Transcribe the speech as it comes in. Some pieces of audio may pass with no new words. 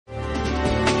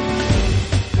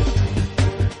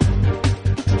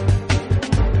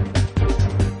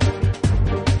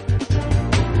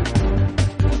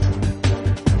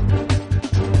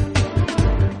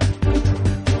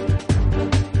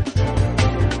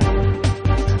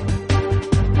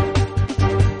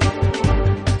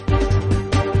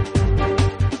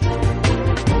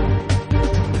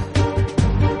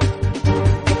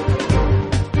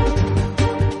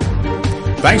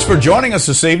Thanks for joining us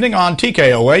this evening on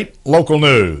TKO8 Local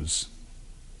News.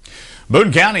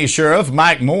 Boone County Sheriff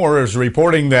Mike Moore is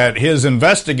reporting that his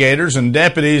investigators and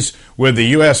deputies with the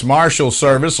U.S. Marshal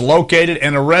Service located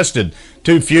and arrested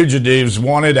two fugitives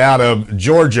wanted out of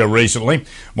Georgia recently.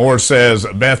 Moore says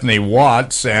Bethany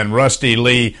Watts and Rusty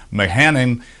Lee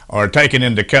Mahanan are taken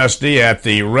into custody at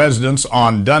the residence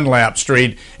on Dunlap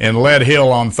Street in Lead Hill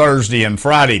on Thursday and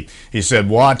Friday. He said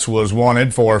Watts was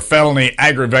wanted for felony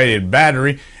aggravated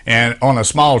battery and on a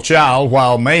small child,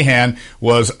 while Mahan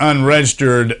was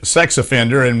unregistered sex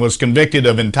offender and was convicted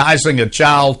of enticing a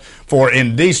child for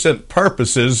indecent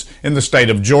purposes in the state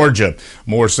of Georgia.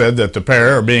 Moore said that the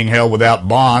pair are being held without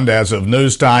bond as of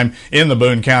news time in the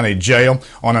Boone County Jail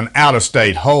on an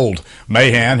out-of-state hold.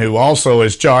 Mahan, who also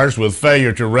is charged with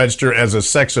failure to register as a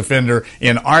sex offender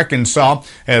in Arkansas,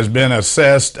 has been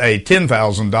assessed a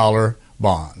 $10,000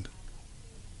 bond.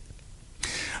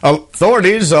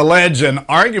 Authorities allege an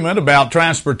argument about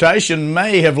transportation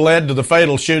may have led to the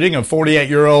fatal shooting of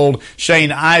 48-year-old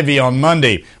Shane Ivey on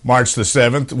Monday, March the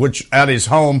 7th, which at his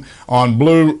home on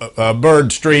Blue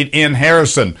Bird Street in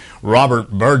Harrison. Robert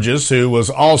Burgess, who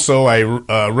was also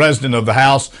a resident of the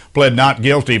house, pled not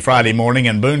guilty Friday morning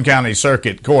in Boone County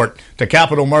Circuit Court to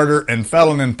capital murder and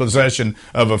felon in possession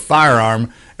of a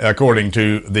firearm, according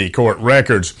to the court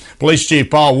records. Police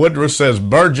Chief Paul Woodruff says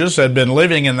Burgess had been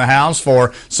living in the house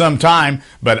for some time,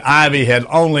 but Ivey had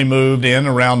only moved in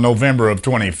around November of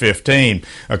 2015.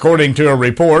 According to a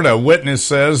report, a witness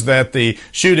says that the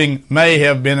shooting may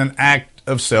have been an act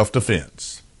of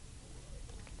self-defense.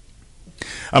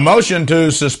 A motion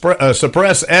to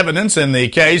suppress evidence in the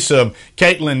case of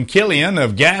Caitlin Killian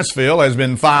of Gassville has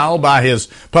been filed by his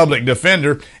public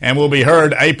defender and will be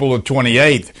heard April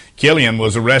 28th. Killian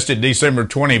was arrested December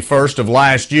 21st of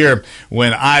last year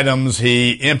when items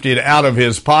he emptied out of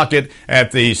his pocket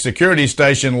at the security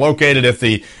station located at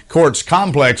the court's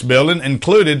complex building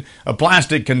included a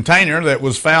plastic container that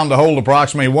was found to hold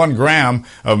approximately 1 gram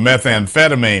of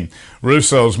methamphetamine.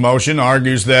 Russo's motion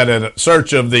argues that a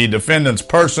search of the defendant's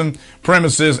person,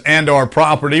 premises, and/or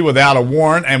property without a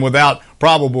warrant and without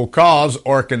probable cause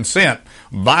or consent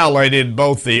violated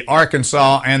both the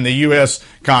Arkansas and the U.S.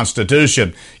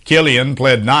 Constitution. Killian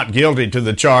pled not guilty to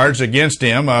the charge against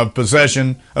him of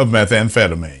possession of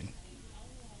methamphetamine.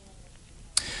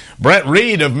 Brett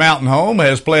Reed of Mountain Home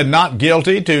has pled not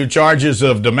guilty to charges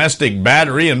of domestic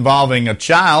battery involving a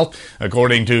child.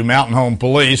 According to Mountain Home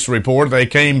Police report, they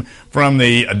came from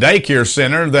the daycare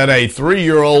center that a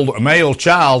 3-year-old male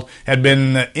child had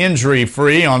been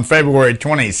injury-free on February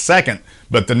 22nd.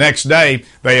 But the next day,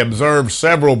 they observed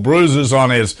several bruises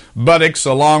on his buttocks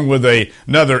along with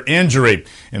another injury.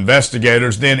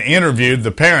 Investigators then interviewed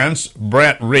the parents,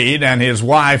 Brett Reed and his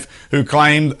wife, who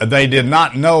claimed they did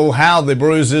not know how the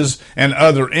bruises and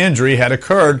other injury had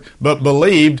occurred, but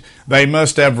believed they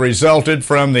must have resulted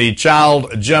from the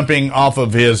child jumping off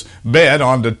of his bed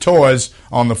onto toys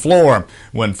on the floor.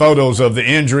 When photos of the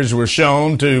injuries were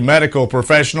shown to medical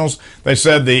professionals, they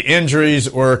said the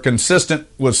injuries were consistent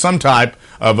with some type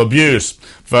of abuse.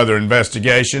 Further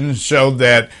investigations showed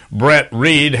that Brett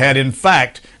Reed had in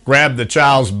fact grabbed the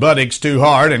child's buttocks too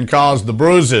hard and caused the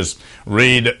bruises.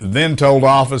 Reed then told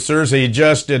officers he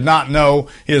just did not know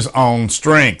his own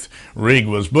strength. Reed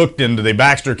was booked into the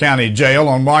Baxter County Jail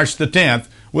on March the 10th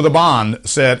with a bond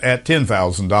set at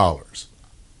 $10,000.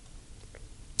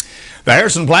 The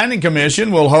Harrison Planning Commission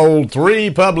will hold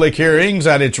 3 public hearings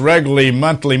at its regularly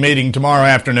monthly meeting tomorrow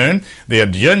afternoon. The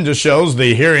agenda shows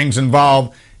the hearings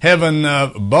involve Heaven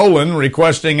Bolin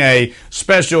requesting a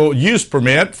special use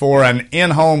permit for an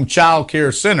in-home child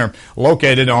care center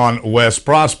located on West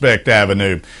Prospect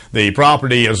Avenue. The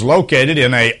property is located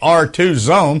in a R2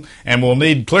 zone and will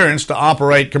need clearance to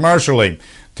operate commercially.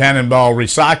 Tannenbaugh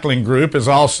Recycling Group is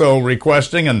also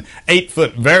requesting an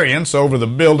 8-foot variance over the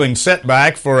building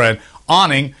setback for an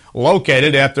awning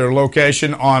located at their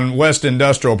location on West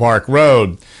Industrial Park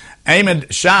Road.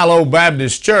 Ahmed Shiloh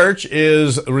Baptist Church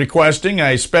is requesting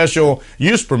a special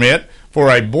use permit for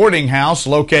a boarding house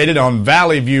located on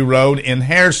Valley View Road in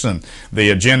Harrison.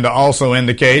 The agenda also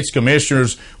indicates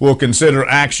commissioners will consider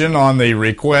action on the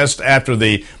request after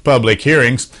the public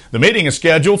hearings. The meeting is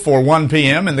scheduled for 1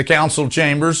 p.m. in the council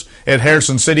chambers at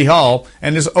Harrison City Hall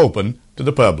and is open to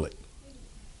the public.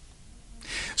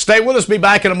 Stay with us. Be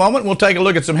back in a moment. We'll take a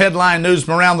look at some headline news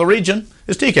from around the region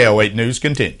as TKO8 News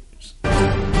continues.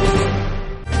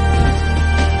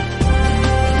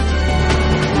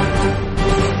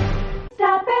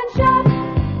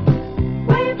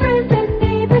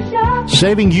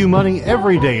 Saving you money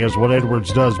every day is what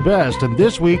Edwards does best, and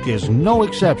this week is no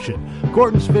exception.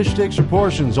 Gorton's fish sticks or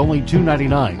portions only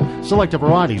 $2.99. Select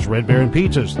varieties Red Baron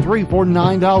pizzas $3 for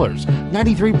 $9.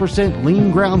 93% lean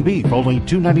ground beef only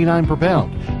 $2.99 per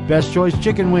pound. Best Choice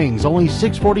chicken wings only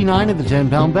 $6.49 in the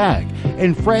 10-pound bag,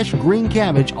 and fresh green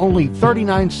cabbage only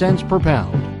 39 cents per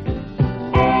pound.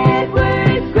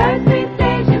 Edwards Grocery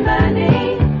Station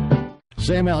money.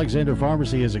 Sam Alexander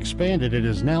Pharmacy has expanded and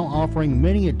is now offering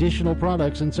many additional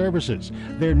products and services.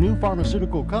 Their new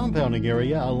pharmaceutical compounding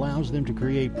area allows them to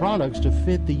create products to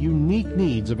fit the unique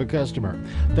needs of a customer.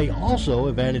 They also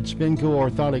have added Spinco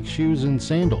orthotic shoes and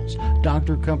sandals,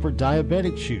 Dr. Comfort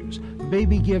diabetic shoes,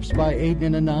 baby gifts by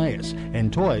Aiden and Anais,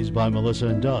 and toys by Melissa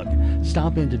and Doug.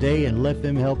 Stop in today and let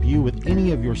them help you with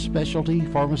any of your specialty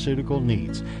pharmaceutical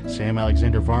needs. Sam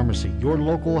Alexander Pharmacy, your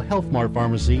local Health Mart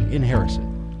pharmacy in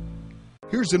Harrison.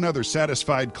 Here's another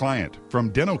satisfied client from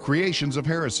Dental Creations of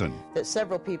Harrison. That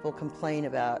several people complain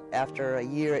about after a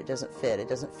year it doesn't fit, it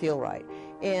doesn't feel right.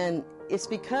 And it's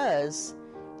because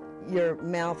your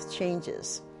mouth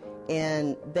changes.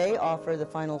 And they offer the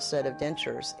final set of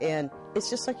dentures. And it's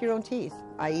just like your own teeth.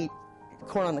 I eat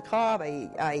corn on the cob,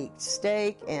 I eat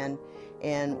steak, and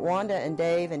Wanda and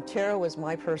Dave and Tara was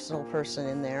my personal person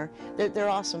in there. They're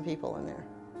awesome people in there.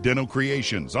 Dental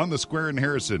Creations on the square in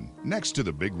Harrison, next to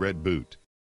the Big Red Boot.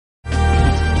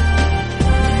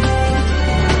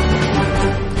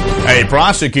 A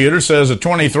prosecutor says a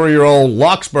 23-year-old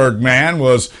Locksburg man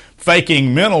was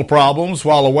faking mental problems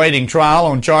while awaiting trial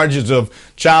on charges of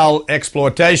child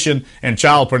exploitation and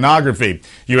child pornography.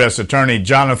 U.S. Attorney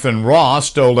Jonathan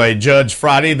Ross told a judge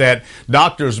Friday that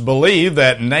doctors believe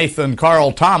that Nathan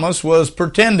Carl Thomas was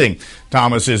pretending.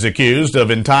 Thomas is accused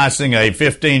of enticing a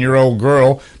 15-year-old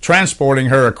girl, transporting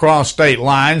her across state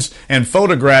lines, and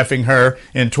photographing her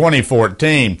in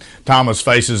 2014. Thomas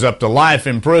faces up to life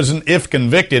in prison if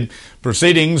convicted.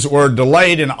 Proceedings were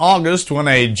delayed in August when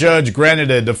a judge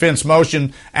granted a defense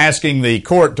motion asking the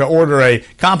court to order a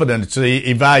competency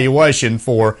evaluation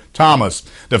for Thomas.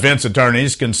 Defense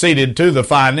attorneys conceded to the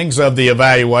findings of the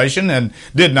evaluation and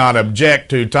did not object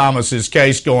to Thomas's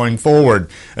case going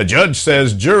forward. A judge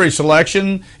says jury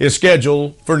selection is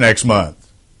scheduled for next month.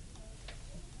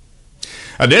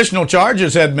 Additional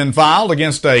charges had been filed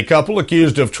against a couple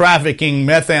accused of trafficking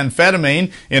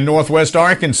methamphetamine in northwest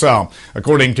Arkansas.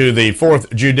 According to the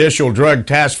 4th Judicial Drug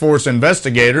Task Force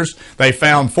investigators, they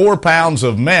found 4 pounds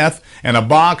of meth and a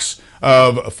box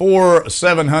of 4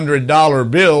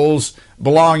 $700 bills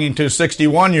belonging to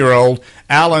 61-year-old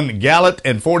Alan Gallett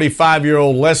and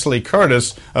 45-year-old Leslie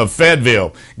Curtis of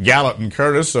Fayetteville. Gallett and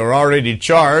Curtis are already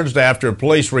charged after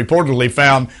police reportedly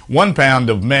found 1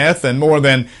 pound of meth and more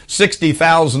than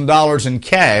 $60,000 in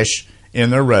cash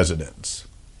in their residence.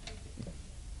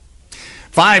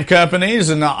 5 companies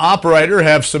and the operator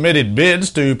have submitted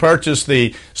bids to purchase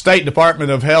the State Department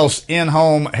of Health's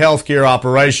in-home health care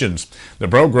operations. The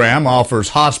program offers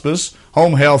hospice,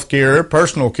 home health care,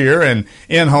 personal care, and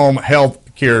in-home health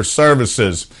care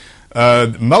services.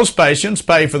 Most patients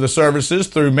pay for the services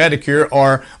through Medicare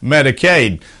or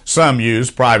Medicaid. Some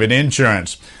use private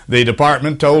insurance. The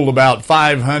department told about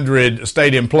 500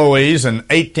 state employees and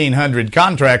 1,800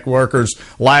 contract workers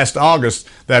last August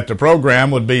that the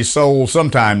program would be sold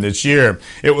sometime this year.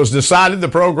 It was decided the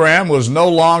program was no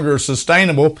longer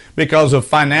sustainable because of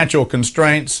financial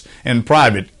constraints and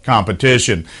private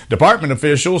competition. Department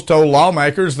officials told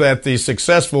lawmakers that the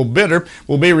successful bidder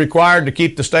will be required to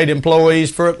keep the state employees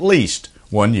for at least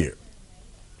 1 year.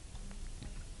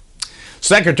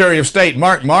 Secretary of State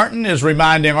Mark Martin is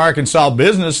reminding Arkansas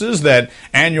businesses that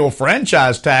annual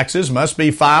franchise taxes must be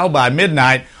filed by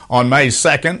midnight on May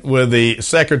 2nd with the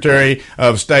Secretary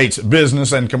of State's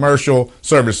Business and Commercial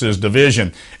Services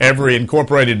Division. Every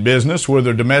incorporated business,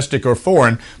 whether domestic or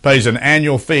foreign, pays an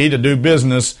annual fee to do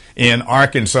business in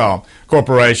Arkansas.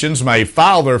 Corporations may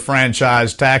file their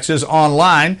franchise taxes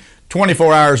online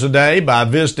 24 hours a day by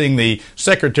visiting the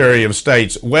Secretary of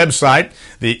State's website.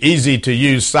 The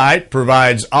easy-to-use site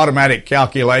provides automatic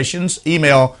calculations,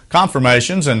 email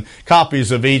confirmations, and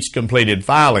copies of each completed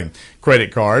filing.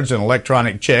 Credit cards and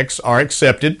electronic checks are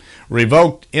accepted.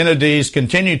 Revoked entities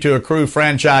continue to accrue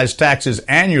franchise taxes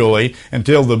annually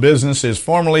until the business is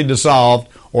formally dissolved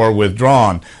or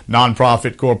withdrawn.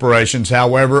 Nonprofit corporations,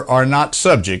 however, are not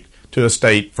subject to a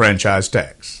state franchise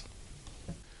tax.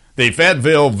 The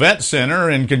Fayetteville Vet Center,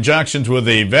 in conjunction with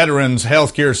the Veterans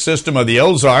Healthcare System of the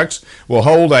Ozarks, will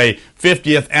hold a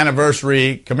 50th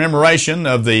anniversary commemoration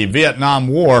of the Vietnam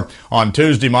War on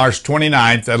Tuesday, March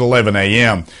 29th at 11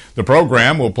 a.m. The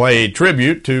program will pay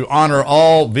tribute to honor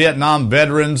all Vietnam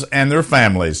veterans and their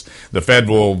families. The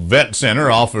Fayetteville Vet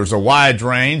Center offers a wide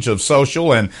range of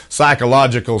social and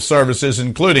psychological services,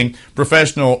 including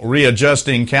professional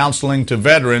readjusting counseling to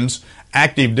veterans,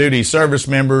 active duty service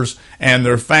members, and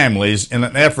their families in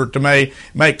an effort to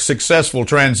make successful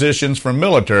transitions from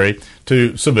military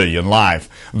to civilian life.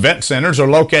 Vet centers are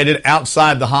located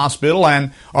outside the hospital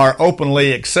and are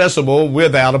openly accessible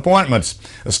without appointments.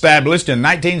 Established in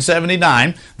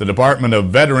 1979, the Department of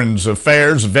Veterans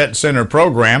Affairs Vet Center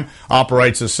program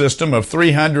operates a system of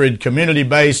 300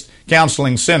 community-based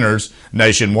counseling centers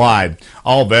nationwide.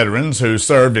 All veterans who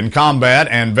served in combat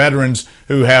and veterans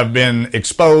who have been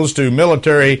exposed to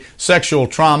military sexual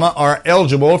trauma are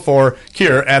eligible for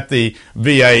cure at the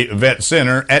VA Vet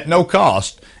Center at no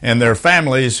cost, and their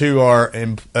families who are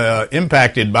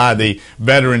impacted by the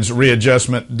veterans'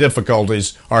 readjustment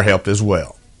difficulties are helped as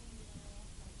well.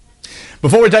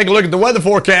 Before we take a look at the weather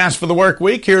forecast for the work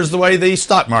week, here's the way the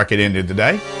stock market ended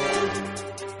today.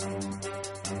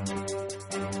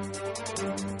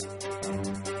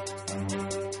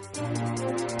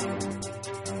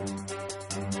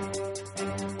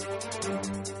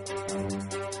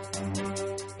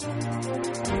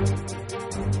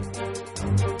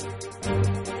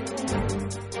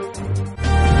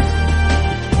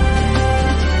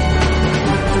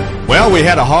 Well, we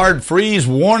had a hard freeze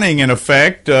warning in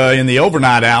effect in the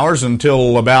overnight hours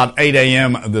until about 8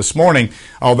 a.m. this morning,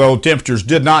 although temperatures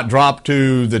did not drop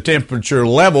to the temperature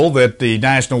level that the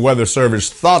National Weather Service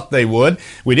thought they would.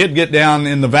 We did get down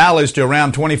in the valleys to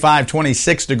around 25,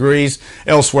 26 degrees,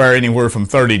 elsewhere anywhere from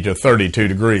 30 to 32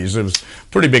 degrees. It was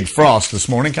pretty big frost this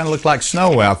morning, kind of looked like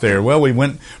snow out there. Well, we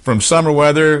went from summer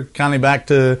weather kind of back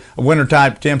to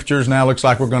winter-type temperatures. Now looks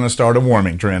like we're going to start a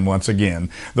warming trend once again.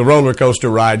 The roller coaster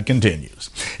ride continues.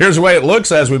 Here's the way it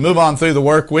looks as we move on through the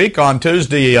work week. On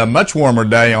Tuesday, a much warmer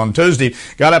day on Tuesday.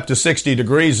 Got up to 60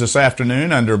 degrees this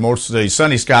afternoon under mostly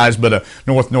sunny skies, but a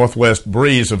north-northwest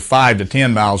breeze of 5 to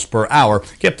 10 miles per hour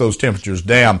kept those temperatures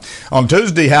down. On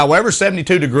Tuesday, however,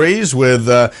 72 degrees with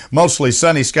mostly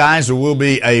sunny skies. There will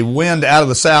be a wind out of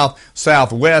the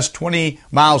southwest, 20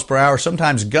 miles per hour,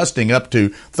 sometimes gusting up to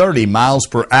 30 miles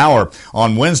per hour.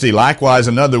 On Wednesday, likewise,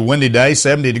 another windy day,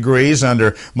 70 degrees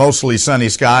under mostly sunny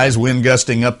skies, wind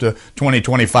gusting up to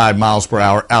 20-25 miles per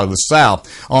hour out of the south.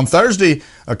 On Thursday,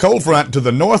 a cold front to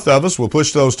the north of us will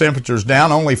push those temperatures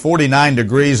down. Only 49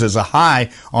 degrees is a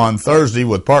high on Thursday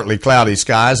with partly cloudy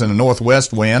skies and a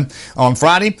northwest wind. On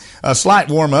Friday, a slight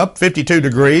warm up, 52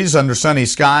 degrees under sunny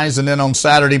skies. And then on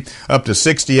Saturday, up to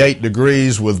 68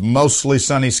 degrees with mostly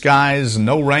sunny skies.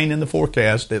 No rain in the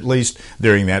forecast, at least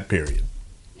during that period.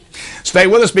 Stay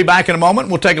with us. Be back in a moment.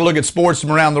 We'll take a look at sports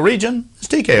from around the region as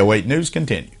TKO8 News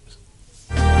continues.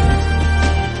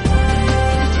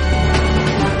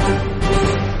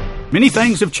 Many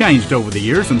things have changed over the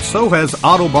years, and so has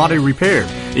auto body repair.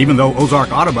 Even though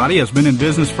Ozark Auto Body has been in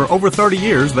business for over 30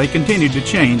 years, they continue to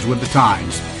change with the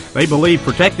times. They believe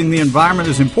protecting the environment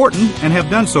is important and have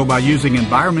done so by using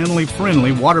environmentally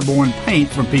friendly waterborne paint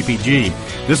from PPG.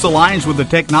 This aligns with the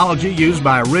technology used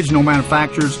by original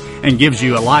manufacturers and gives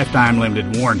you a lifetime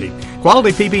limited warranty.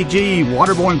 Quality PPG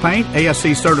waterborne paint,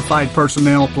 ASC certified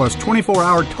personnel, plus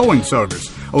 24-hour towing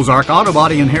service. Ozark Auto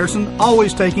Body in Harrison,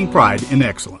 always taking pride in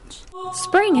excellence.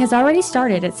 Spring has already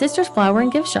started at Sisters Flower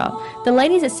and Gift Shop. The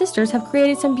ladies at Sisters have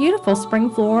created some beautiful spring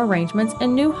floral arrangements,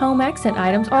 and new home accent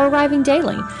items are arriving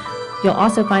daily. You'll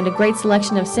also find a great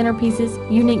selection of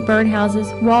centerpieces, unique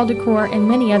birdhouses, wall decor, and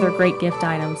many other great gift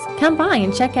items. Come by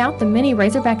and check out the many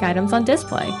Razorback items on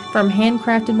display. From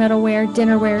handcrafted metalware,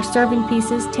 dinnerware, serving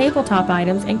pieces, tabletop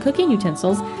items, and cooking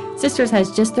utensils, Sisters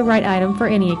has just the right item for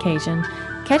any occasion.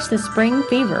 Catch the spring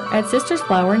fever at Sisters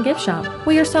Flower and Gift Shop.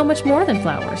 We are so much more than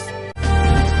flowers.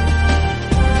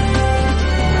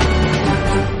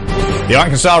 The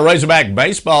Arkansas Razorback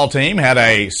baseball team had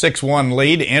a 6-1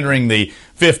 lead entering the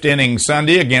fifth inning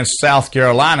Sunday against South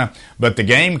Carolina, but the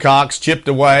Gamecocks chipped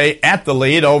away at the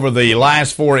lead over the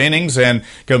last 4 innings and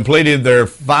completed their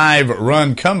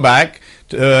 5-run comeback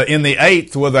in the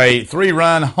 8th with a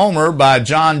 3-run homer by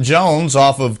John Jones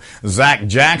off of Zach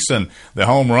Jackson. The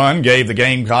home run gave the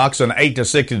Gamecocks an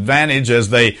 8-6 advantage as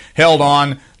they held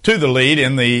on to the lead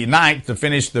in the ninth to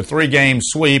finish the three-game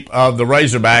sweep of the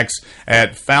Razorbacks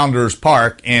at Founders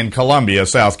Park in Columbia,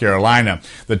 South Carolina.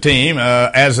 The team,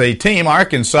 as a team,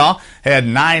 Arkansas had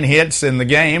 9 hits in the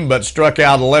game but struck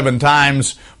out 11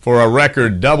 times for a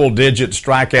record double-digit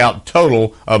strikeout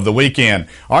total of the weekend.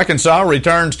 Arkansas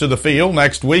returns to the field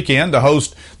next weekend to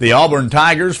host the Auburn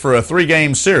Tigers for a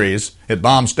 3-game series at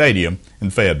Baum Stadium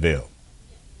in Fayetteville.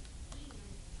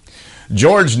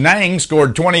 George Nang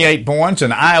scored 28 points,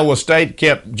 and Iowa State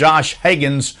kept Josh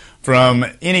Higgins from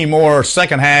any more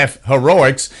second-half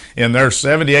heroics in their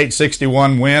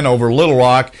 78-61 win over Little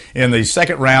Rock in the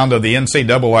second round of the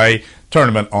NCAA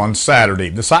tournament on Saturday.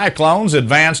 The Cyclones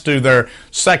advanced to their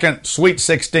second Sweet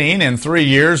 16 in 3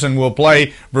 years and will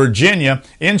play Virginia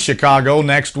in Chicago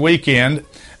next weekend.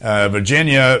 With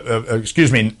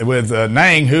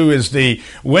Nang, who is the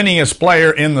winningest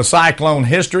player in the Cyclone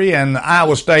history, and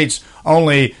Iowa State's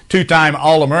only 2-time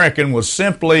All-American, was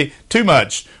simply too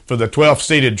much for the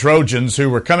 12th-seeded Trojans, who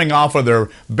were coming off of their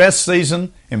best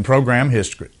season in program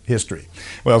history.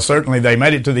 Well, certainly they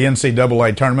made it to the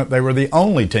NCAA tournament. They were the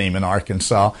only team in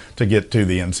Arkansas to get to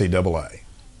the NCAA.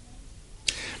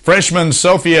 Freshman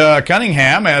Sophia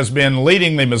Cunningham has been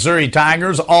leading the Missouri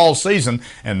Tigers all season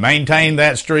and maintained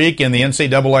that streak in the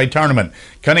NCAA tournament.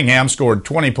 Cunningham scored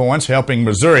 20 points, helping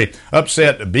Missouri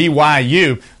upset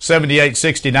BYU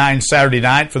 78-69 Saturday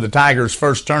night for the Tigers'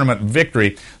 first tournament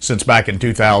victory since back in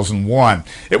 2001.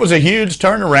 It was a huge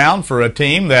turnaround for a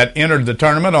team that entered the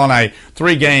tournament on a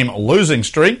 3-game losing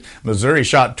streak. Missouri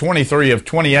shot 23 of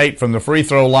 28 from the free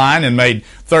throw line and made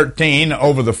 13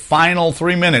 over the final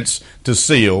 3 minutes to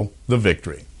seal the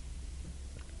victory.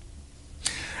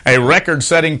 A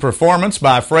record-setting performance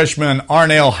by freshman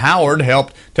Arnell Howard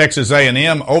helped Texas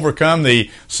A&M overcome the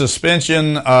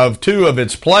suspension of 2 of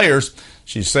its players.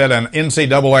 She set an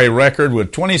NCAA record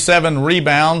with 27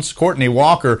 rebounds. Courtney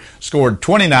Walker scored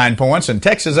 29 points, and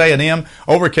Texas A&M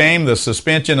overcame the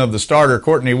suspension of the starter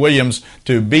Courtney Williams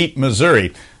to beat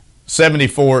Missouri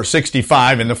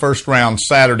 74-65 in the first round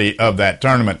Saturday of that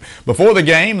tournament. Before the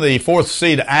game, the 4th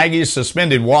seed Aggies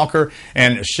suspended Walker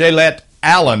and Shaylette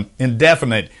Allen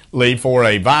indefinitely for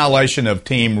a violation of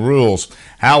team rules.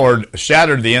 Howard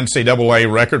shattered the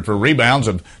NCAA record for rebounds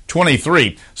of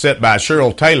 23 set by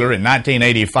Cheryl Taylor in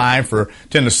 1985 for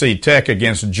Tennessee Tech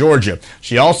against Georgia.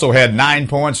 She also had 9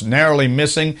 points, narrowly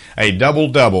missing a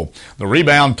double-double. The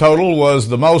rebound total was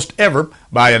the most ever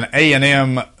by an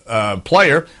A&M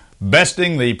player,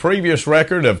 besting the previous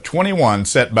record of 21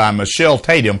 set by Michelle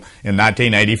Tatum in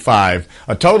 1985.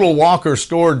 A total, Walker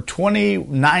scored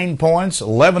 29 points,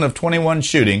 11 of 21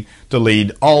 shooting, to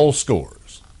lead all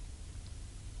scorers.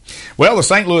 Well, the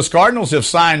St. Louis Cardinals have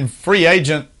signed free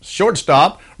agent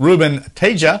shortstop Ruben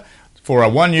Teja for a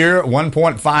 1-year,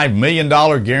 $1.5 million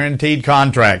guaranteed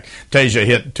contract. Teja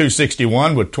hit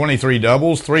 .261 with 23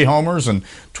 doubles, 3 homers, and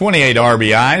 28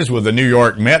 RBIs with the New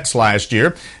York Mets last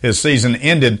year. His season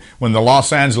ended when the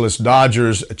Los Angeles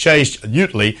Dodgers' Chase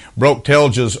Utley broke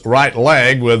Teja's right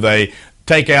leg with a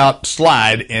takeout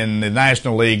slide in the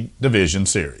National League Division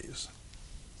Series.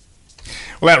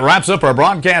 Well, that wraps up our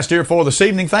broadcast here for this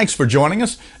evening. Thanks for joining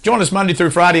us. Join us Monday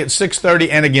through Friday at 6:30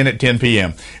 and again at 10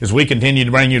 p.m. as we continue to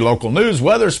bring you local news,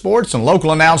 weather, sports, and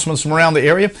local announcements from around the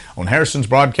area on Harrison's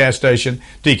broadcast station,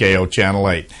 TKO Channel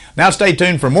 8. Now stay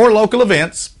tuned for more local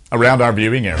events around our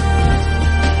viewing area.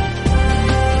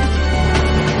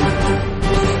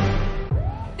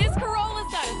 This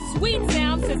Corolla's got a sweet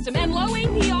sound system and low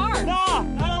APR. Nah,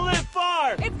 I don't live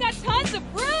far. It's got tons of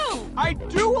room. I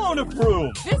do own a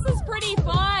broom. This is pretty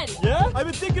fun. Yeah? I've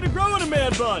been thinking of growing a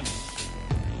man bun.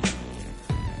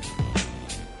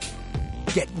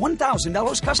 Get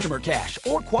 $1,000 customer cash,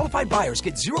 or qualified buyers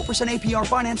get 0% APR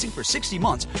financing for 60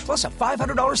 months, plus a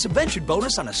 $500 subvention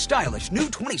bonus on a stylish new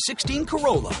 2016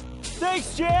 Corolla.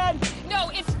 Thanks, Jan. No,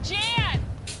 it's Jan.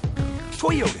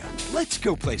 Toyota, let's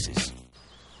go places.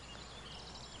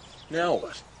 Now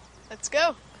what? Let's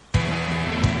go.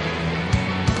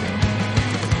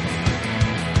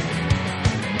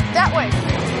 That way.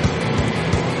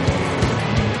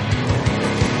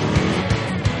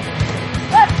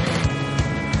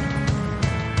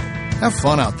 Have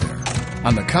fun out there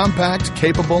on the compact,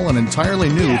 capable, and entirely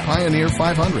new Pioneer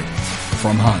 500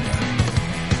 from Honda.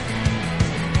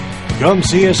 Come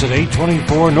see us at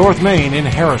 824 North Main in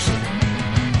Harrison.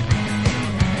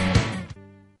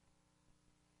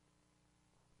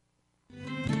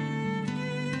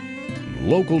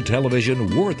 Local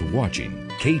television worth watching.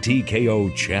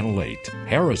 KTKO Channel 8,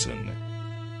 Harrison.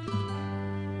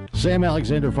 Sam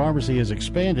Alexander Pharmacy has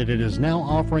expanded and is now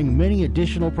offering many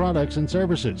additional products and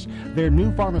services. Their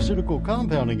new pharmaceutical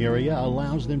compounding area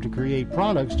allows them to create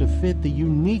products to fit the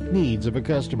unique needs of a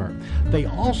customer. They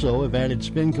also have added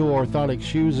Spinco orthotic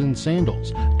shoes and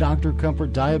sandals, Dr.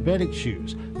 Comfort diabetic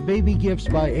shoes, baby gifts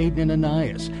by Aiden and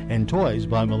Anais, and toys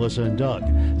by Melissa and Doug.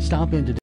 Stop in today